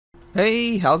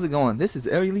Hey, how's it going? This is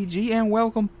Ellie G and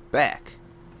welcome back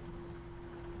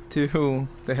to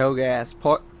the Helghast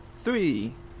Part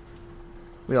 3.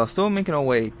 We are still making our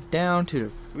way down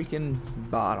to the freaking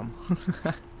bottom.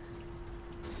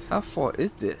 How far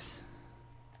is this?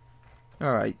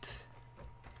 Alright.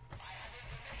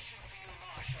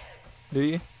 Do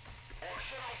you?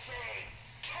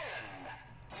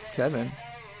 Kevin.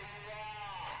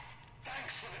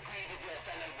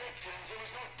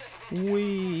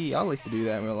 I like to do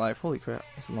that in real life. Holy crap,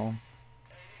 it's long.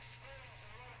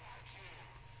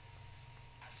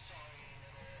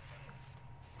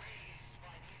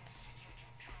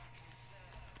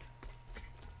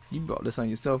 You brought this on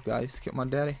yourself, guys. Killed my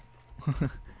daddy.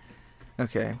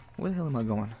 Okay, where the hell am I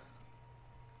going?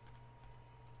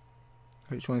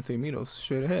 23 meters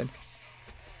straight ahead.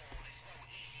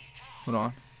 Hold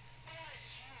on.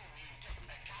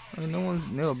 No one's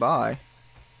nearby.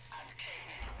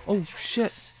 Oh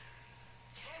shit!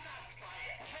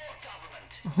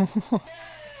 Thought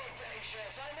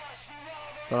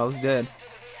I was dead.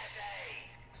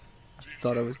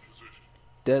 Thought I was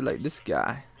dead like this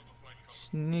guy.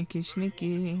 Sneaky,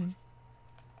 sneaky.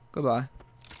 Goodbye.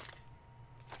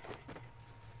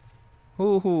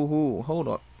 Hold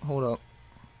up, hold up.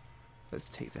 Let's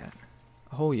take that.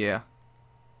 Oh yeah.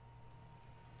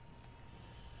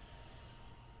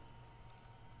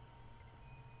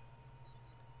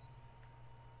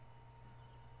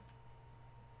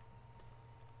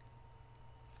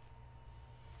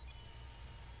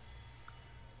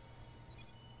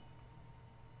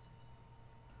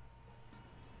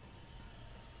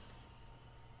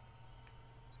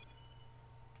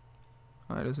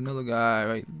 Alright, there's another guy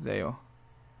right there.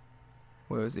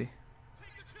 Where is he?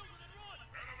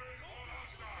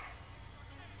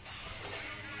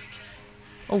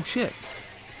 Oh shit!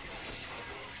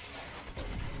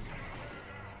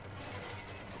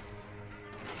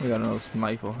 We got another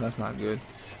sniper. That's not good.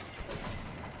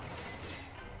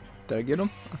 Did I get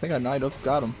him? I think I night up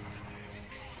got him.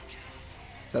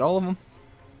 Is that all of them?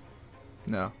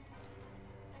 No.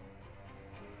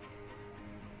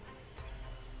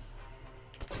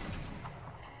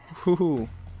 Woohoo!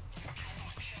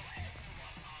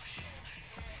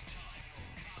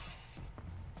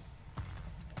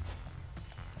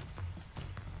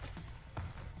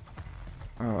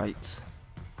 Alright.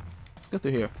 Let's go through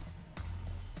here.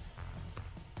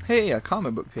 Hey, a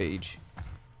comic book page.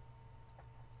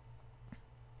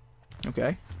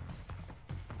 Okay.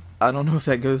 I don't know if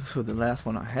that goes for the last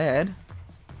one I had.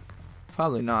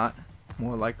 Probably not.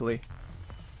 More likely.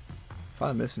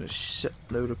 Probably missing a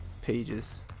shitload of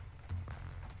pages.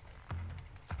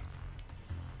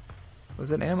 Was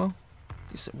that ammo?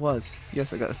 Yes, it was.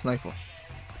 Yes, I got a sniper.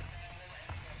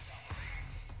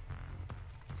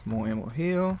 Some more ammo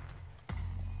here.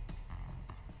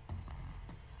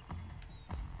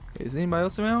 Okay, is anybody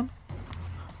else around?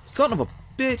 Son of a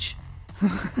bitch!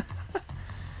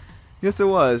 Yes, it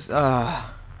was.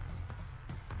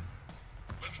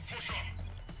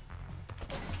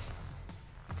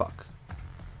 Fuck.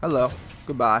 Hello.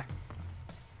 Goodbye.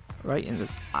 Right in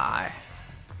this eye.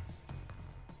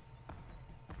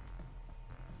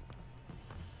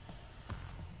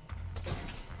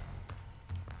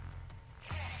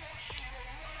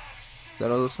 Is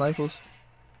that all the snipers?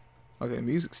 Okay, the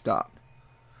music stopped.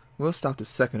 Well, it stopped a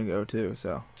second ago too,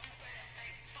 so.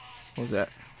 What was that?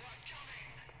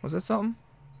 Was that something?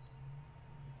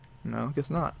 No, I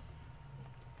guess not.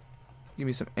 Give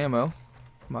me some ammo.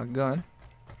 My gun.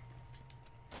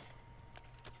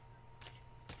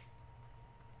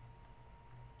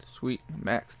 Sweet,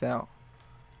 maxed out.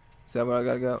 Is that where I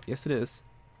gotta go? Yes, it is.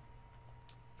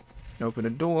 Open the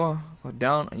door. Go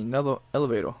down another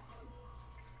elevator.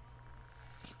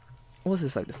 What was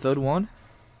this, like the third one?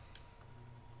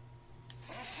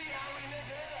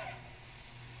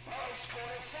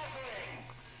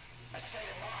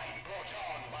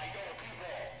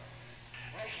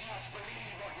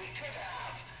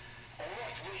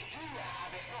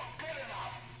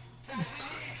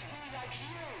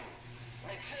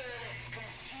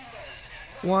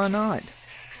 Why not?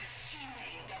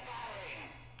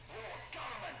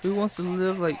 Who wants to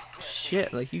live like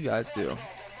shit like you guys do?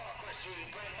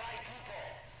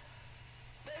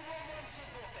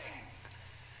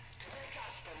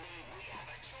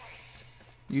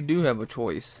 You do have a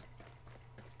choice.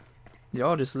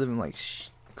 Y'all just living like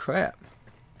crap.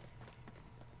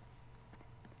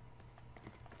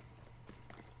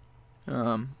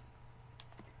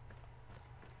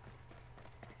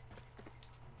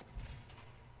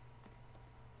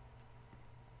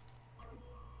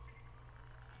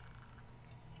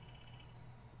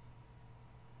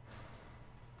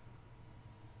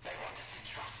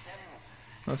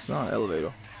 Oh, it's not an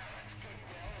elevator.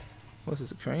 What's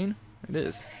this, a crane? It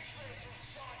is.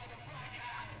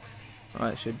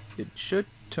 Alright, it should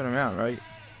turn around, right?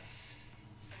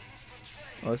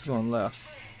 Oh, it's going left.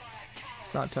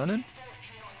 It's not turning?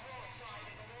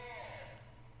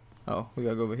 Oh, we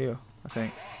gotta go over here, I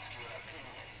think.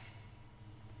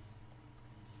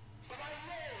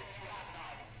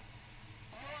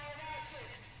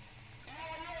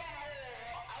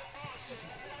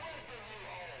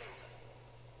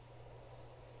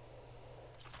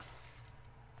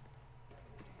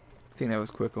 I think that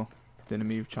was quicker than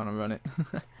me trying to run it.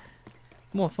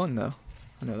 More fun though,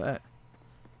 I know that.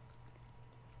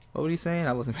 What was he saying?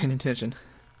 I wasn't paying attention.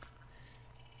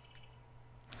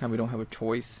 How we don't have a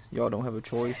choice. Y'all don't have a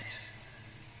choice.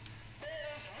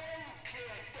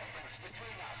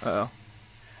 Uh-oh.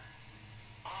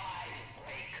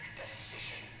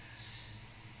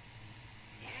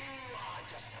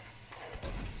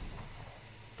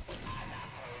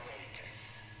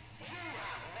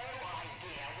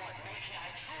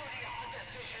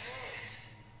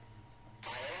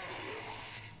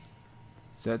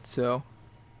 Is that so?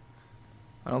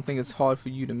 I don't think it's hard for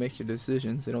you to make your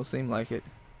decisions. It don't seem like it.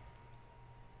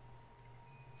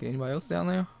 Okay, anybody else down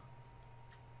there?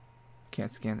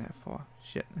 Can't scan that far.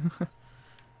 Shit.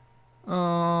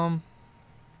 I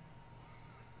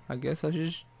guess I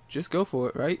should just go for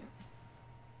it, right?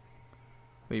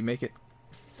 Will you make it?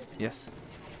 Yes.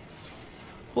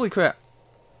 Holy crap.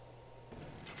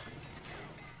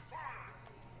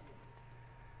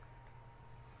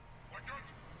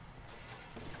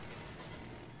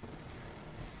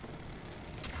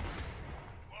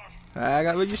 I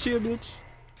got rid of your shield, bitch.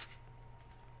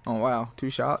 Oh wow, 2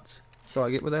 shots. That's all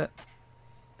I get with that.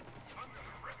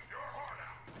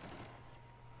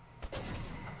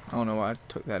 I don't know why I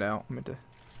took that out. I meant to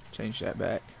change that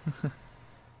back.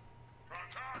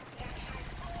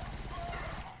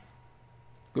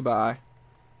 Goodbye.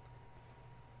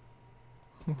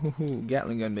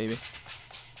 Gatling gun, baby.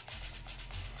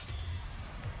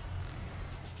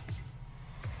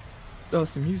 Oh,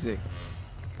 it's the music.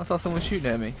 I saw someone shooting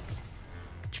at me.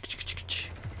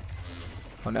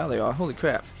 Oh, now they are. Holy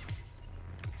crap.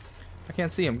 I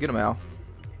can't see them. Get them, Al.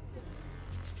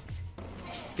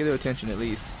 Get their attention at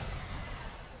least.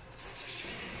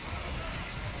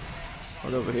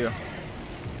 What's over here?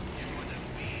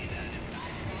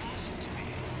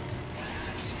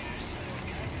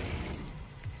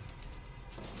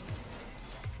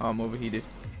 Oh, I'm overheated.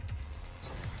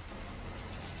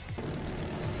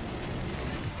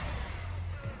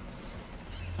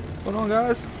 What's going on,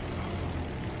 guys?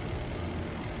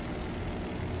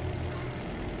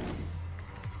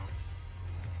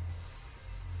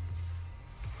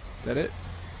 Is that it?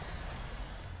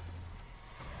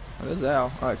 Oh, there's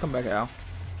Al. Alright, come back, Al.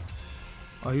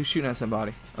 Oh, he was shooting at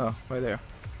somebody. Oh, right there.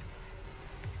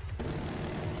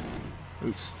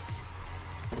 Oops.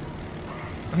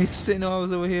 Oh, he didn't know I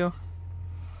was over here.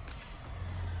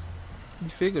 He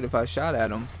figured if I shot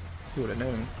at him, he would have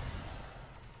known.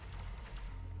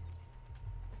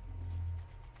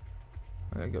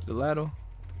 I gotta go up the ladder.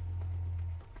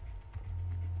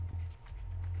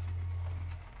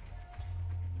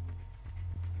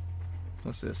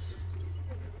 What's this?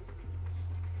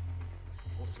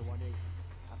 Also,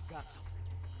 I've got something.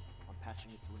 I'm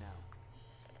patching it through now.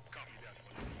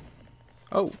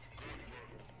 Oh,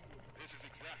 This is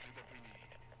exactly what we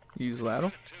need. you use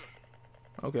ladder?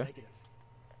 Okay. Negative.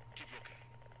 Keep looking.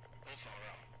 Pulse our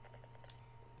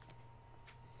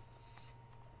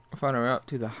out. Find a route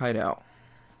to the hideout.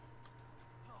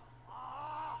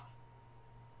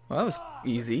 Well, that was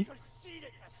easy.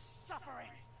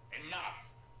 Enough!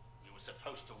 You were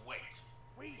supposed to wait.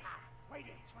 We have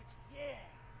waited 20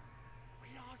 years. We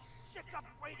are sick of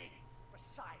waiting.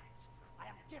 Besides,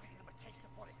 I am giving them a taste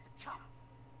of what is to come.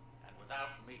 And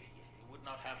without me, you would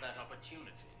not have that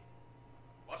opportunity.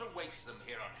 What awaits them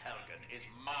here on Helgen is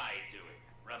my doing.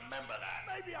 Remember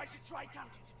that. Maybe I should try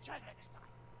counting to 10 next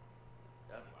time.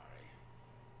 Don't worry.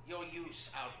 Your use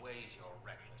outweighs your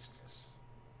recklessness.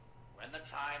 When the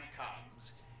time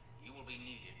comes, you will be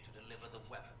needed to deliver the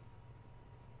weapon.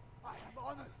 I am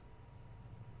honored.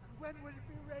 And when will it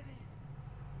be ready?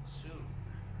 Soon.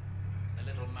 The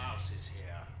little mouse is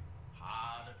here,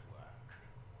 hard at work.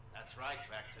 That's right,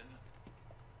 Vecton.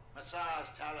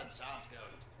 Massar's talents aren't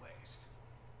going to waste.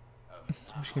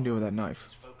 What you can do with that knife?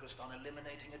 He's focused on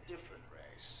eliminating a different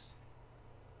race.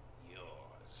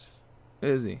 Yours.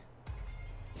 Is he?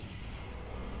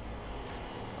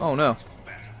 Oh no.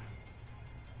 Better.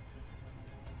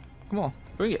 Come on,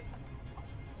 bring it.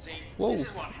 See, Whoa. this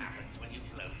is what happens when you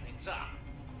blow things up.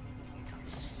 You come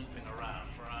snooping around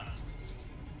for answers.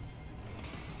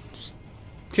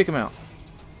 Kick him out.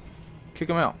 Kick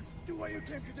him out. Do what you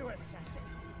came to do, assassin.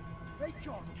 Make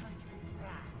your country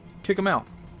proud. Kick him out.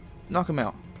 Knock him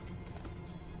out.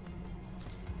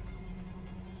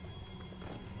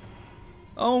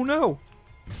 Oh no!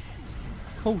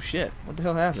 Oh shit, what the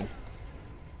hell happened?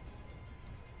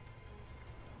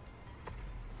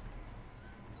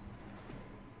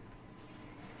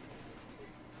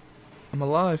 I'm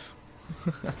alive.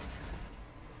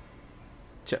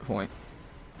 Checkpoint.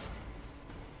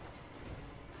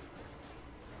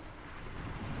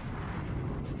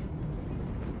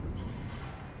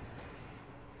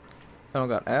 I don't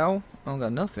got ow. I don't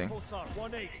got nothing. Pulsar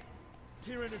 1-8.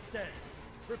 Tyrion is dead.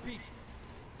 Repeat.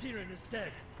 Tyrion is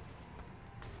dead.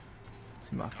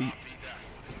 See my feet. Copy that.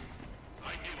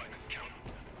 I knew I could count on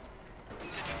them.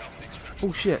 Send yourself to the extraction.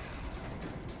 Oh shit.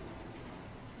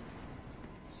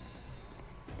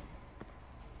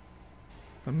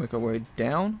 Gonna make our way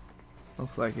down?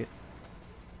 Looks like it.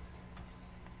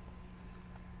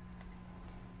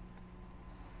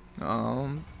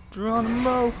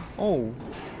 Geronimo! Oh.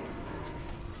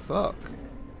 Fuck.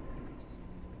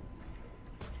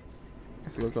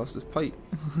 Let's go across this pipe.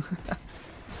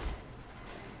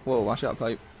 Whoa, watch out,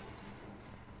 pipe.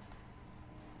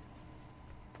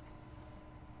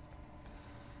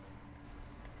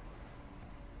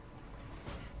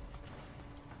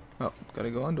 Oh, gotta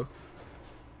go under.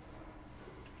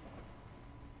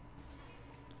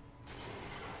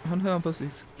 How the hell am I supposed to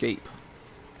escape?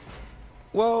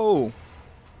 Whoa!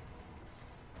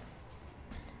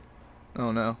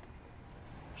 Oh no.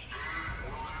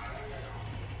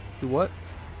 Do what?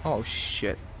 Oh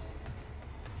shit.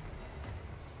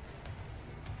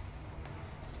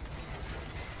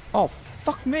 Oh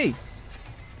fuck me!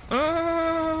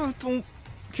 Don't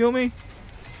kill me!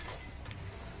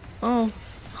 Oh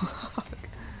fuck!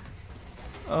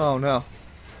 Oh no!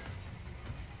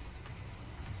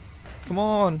 Come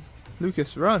on,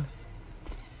 Lucas, run!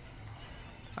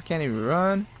 I can't even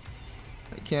run.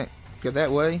 I can't go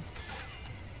that way.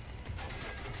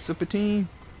 Serpentine,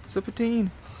 serpentine.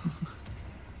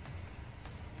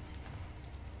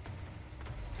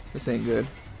 This ain't good.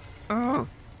 Oh.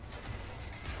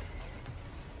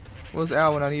 Where's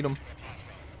Al when I need him?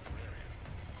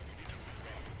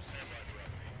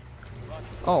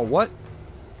 Oh, what?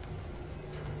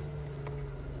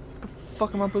 What the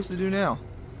fuck am I supposed to do now?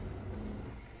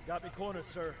 Got me cornered,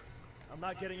 sir. I'm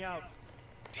not getting out.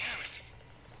 Damn it!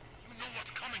 You know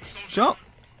what's coming, soldier. Jump!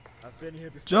 I've been here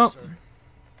before, Jump! sir.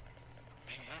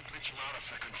 They won't let you out a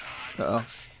second time. Uh-oh.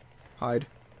 Hide.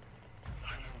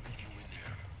 I won't leave you in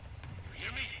there. You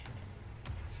hear me?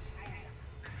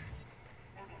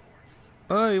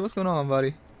 Hey, what's going on,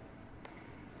 buddy?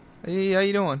 Hey, how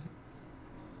you doing?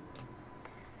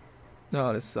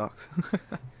 No, this sucks.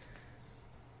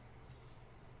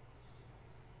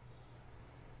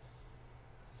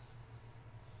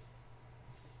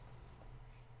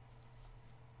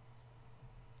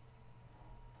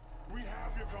 We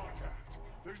have your contact.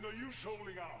 There's no use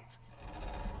holding out.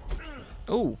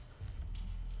 Oh.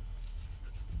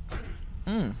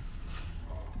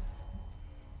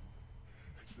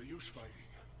 It's the use fighting.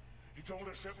 He told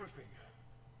us everything.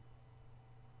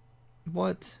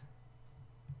 What?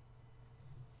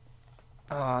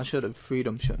 Ah, I should have freed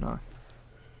him, shouldn't I?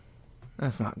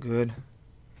 That's not good.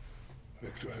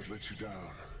 Vector has let you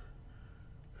down.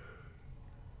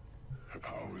 Her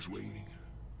power is waning.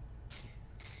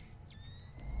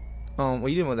 What are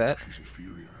you doing with that? She's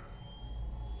inferior.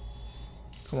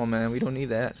 Come on, man. We don't need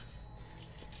that.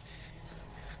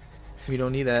 We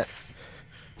don't need that.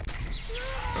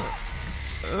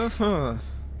 Ooh.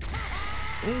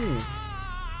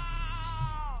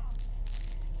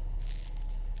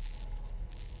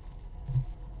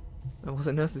 That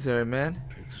wasn't necessary, man.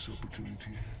 Take this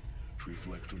opportunity to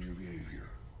reflect on your behavior.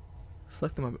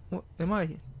 Reflect on my... What? Am I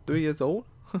 3 years old?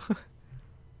 I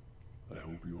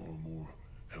hope you are more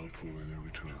helpful in their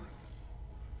return.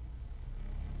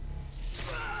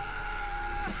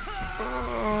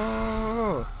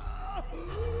 Oh.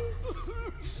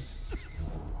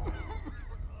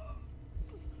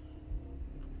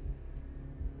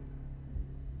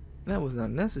 That was not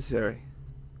necessary.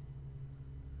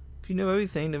 If you know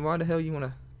everything, then why the hell you want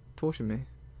to torture me?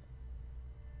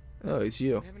 Oh, it's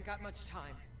you. We haven't got much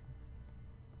time.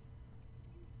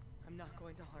 I'm not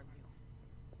going to harm you.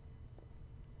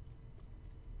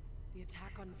 The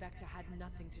attack on Vector had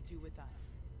nothing to do with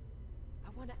us. I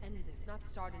want to end this, not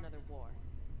start another war.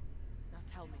 Now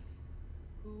tell me,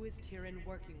 who is Tyrion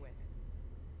working with?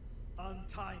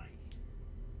 Untie me.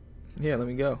 Yeah, let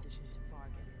me go. Decision to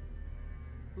bargain.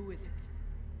 Who is it?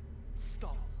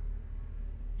 Stall.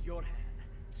 Your hand.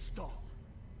 Stall.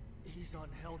 He's on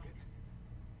Helgen.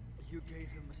 You gave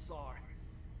him Massar.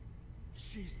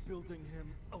 She's building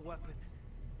him a weapon.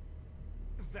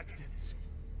 Vectans.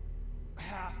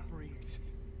 Half-breeds.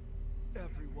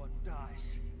 Everyone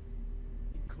dies.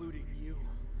 Including you.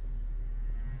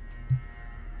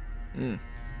 Hmm.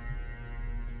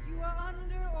 You are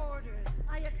under orders.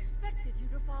 I expected you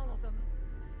to follow them.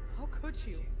 How could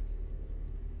you?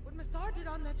 What Massar did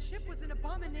on that ship was an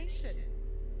abomination.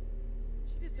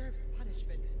 She deserves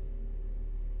punishment.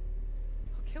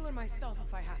 I'll kill her myself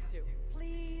if I have to.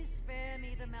 Please spare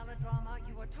me the melodrama.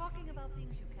 You are talking about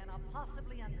things you cannot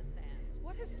possibly understand.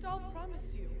 What has Stahl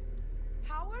promised you?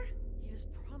 Power? He has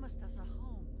promised us a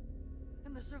home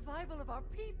and the survival of our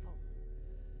people.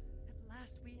 At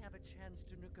last we have a chance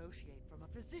to negotiate from a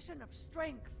position of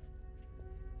strength.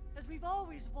 As we've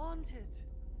always wanted.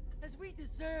 As we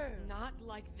deserve. Not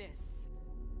like this.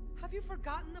 Have you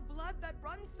forgotten the blood that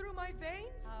runs through my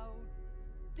veins? How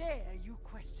dare you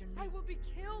question me? I will be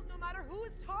killed no matter who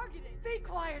is targeted. Be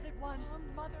quiet at once.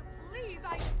 Oh, Mother, please,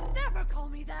 Never call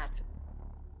me that!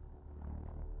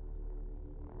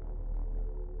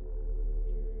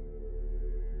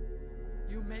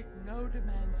 You make no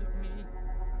demands of me.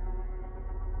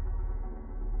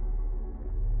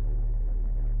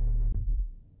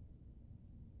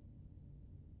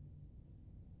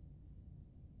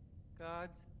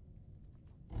 Guards,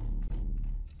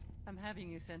 I'm having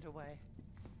you sent away,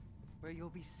 where you'll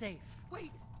be safe.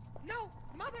 Wait! No!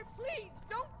 Mother, please!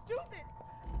 Don't do this!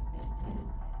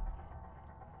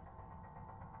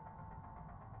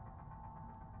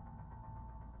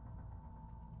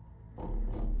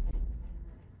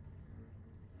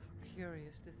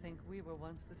 Curious to think we were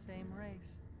once the same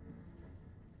race.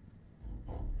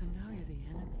 And now you're the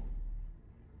enemy.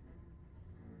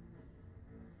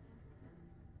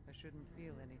 I shouldn't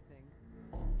feel anything.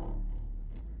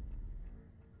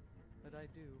 But I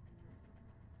do.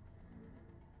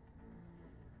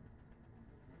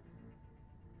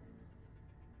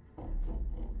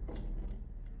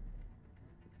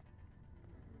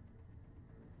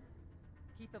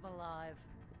 Keep him alive.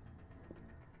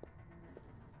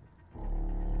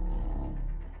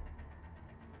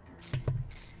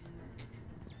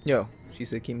 Yo, she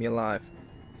said keep me alive.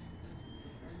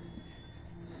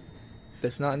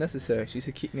 That's not necessary. She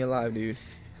said keep me alive, dude.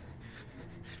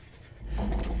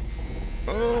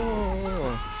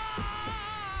 Oh.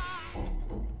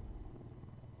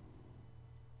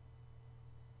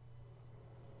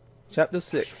 Chapter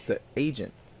 6, The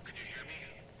Agent. Can you hear me?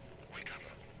 Wake up.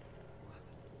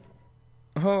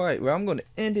 Alright, well I'm going to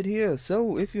end it here.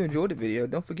 So if you enjoyed the video,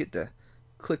 don't forget to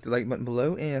click the like button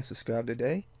below and subscribe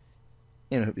today.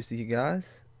 And I hope to see you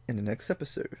guys in the next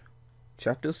episode.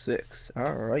 Chapter 6.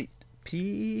 Alright.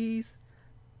 Peace.